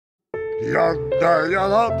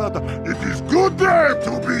It is good day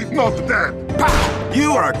to be not dead.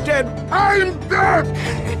 You are dead. I'm dead. The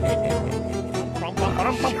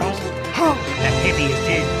heavy is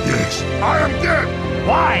dead. Yes, I am dead.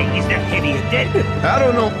 Why is the heavy dead? I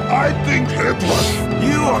don't know. I think it was.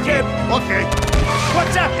 You are dead. Okay.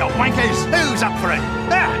 What's up, you wankers? Who's up for it?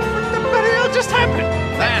 Ah, what the hell just happened?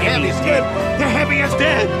 The heavy is dead. The heavy is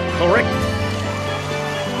dead. Correct.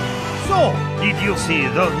 So, did you see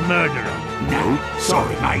the murderer? No,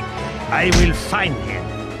 sorry, mate. I will find him.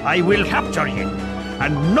 I will capture him.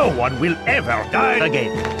 And no one will ever die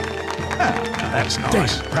again. That's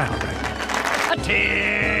nice. Proud of you.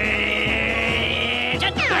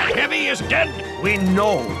 Attention! The heavy is dead. We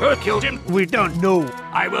know. Who killed him? We don't know.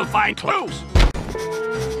 I will find clues.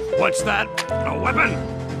 What's that? A weapon?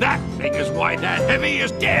 That thing is why that heavy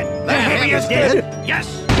is dead. The heavy is dead?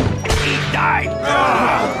 Yes. He died.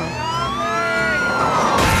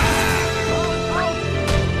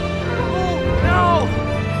 No!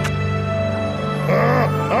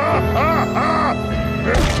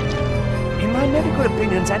 In my medical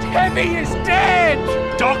opinion, that heavy is dead!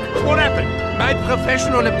 Doc, what happened? My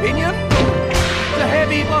professional opinion? The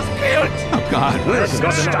heavy was killed! Oh, God.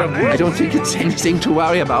 I don't think it's anything to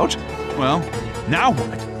worry about. Well, now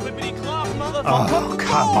what? Oh,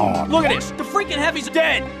 come on. Look at this! The freaking heavy's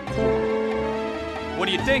dead! What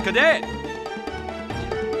do you think of that?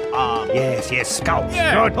 Yes, Scout.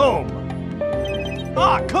 Yeah. Go home.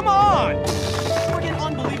 Ah, come on! Freaking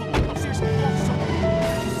unbelievable. I'm seriously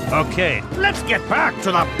Okay, let's get back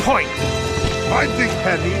to the point. I think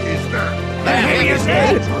Heavy is dead. The heavy is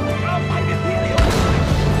dead.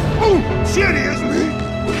 Oh, seriously?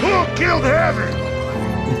 Who killed Heavy?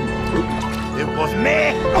 It was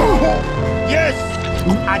me. Oh, Yes,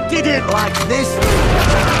 I did it like this.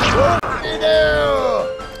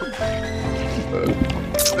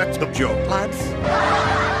 That's the joke, lads.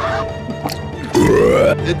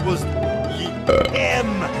 It was him.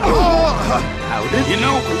 How did you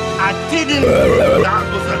know? I didn't. That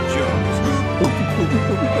was a joke.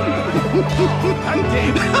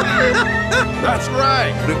 That's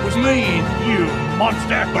right. It was me. You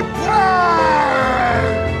monster.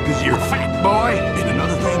 Because you're fat, boy. And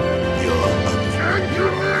another thing, you're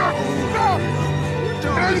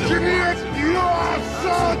Engineers, you are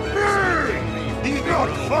so big! He's not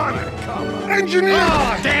funny. Engineer!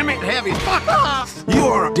 Oh, damn it, Heavy. Fuck off.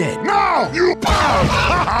 You're dead. Now, you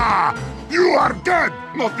You are dead!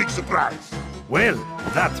 No big surprise. Well,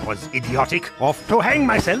 that was idiotic. Off to hang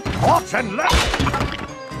myself. Off and left.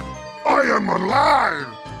 I am alive!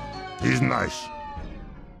 He's nice.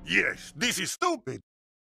 Yes, this is stupid.